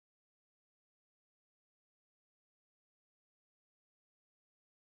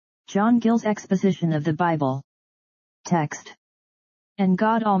John Gill's Exposition of the Bible. Text. And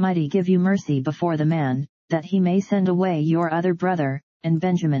God Almighty give you mercy before the man, that he may send away your other brother, and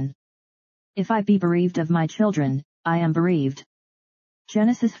Benjamin. If I be bereaved of my children, I am bereaved.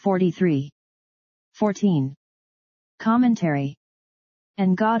 Genesis 43:14. Commentary.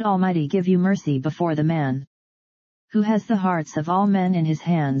 And God Almighty give you mercy before the man, who has the hearts of all men in his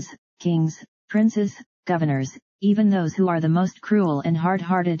hands, kings, princes, governors, even those who are the most cruel and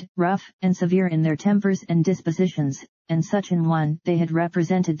hard-hearted, rough and severe in their tempers and dispositions, and such an one they had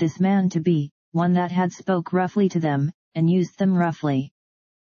represented this man to be, one that had spoke roughly to them, and used them roughly.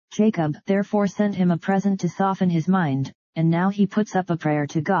 Jacob therefore sent him a present to soften his mind, and now he puts up a prayer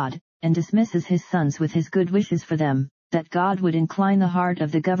to God, and dismisses his sons with his good wishes for them, that God would incline the heart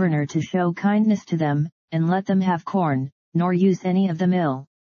of the governor to show kindness to them, and let them have corn, nor use any of them ill.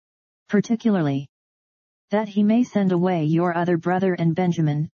 Particularly, that he may send away your other brother and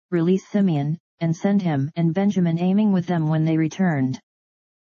Benjamin, release Simeon, and send him and Benjamin aiming with them when they returned.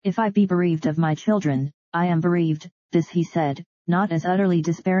 If I be bereaved of my children, I am bereaved, this he said, not as utterly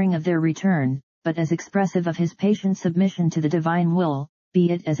despairing of their return, but as expressive of his patient submission to the divine will,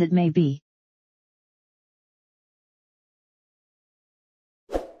 be it as it may be.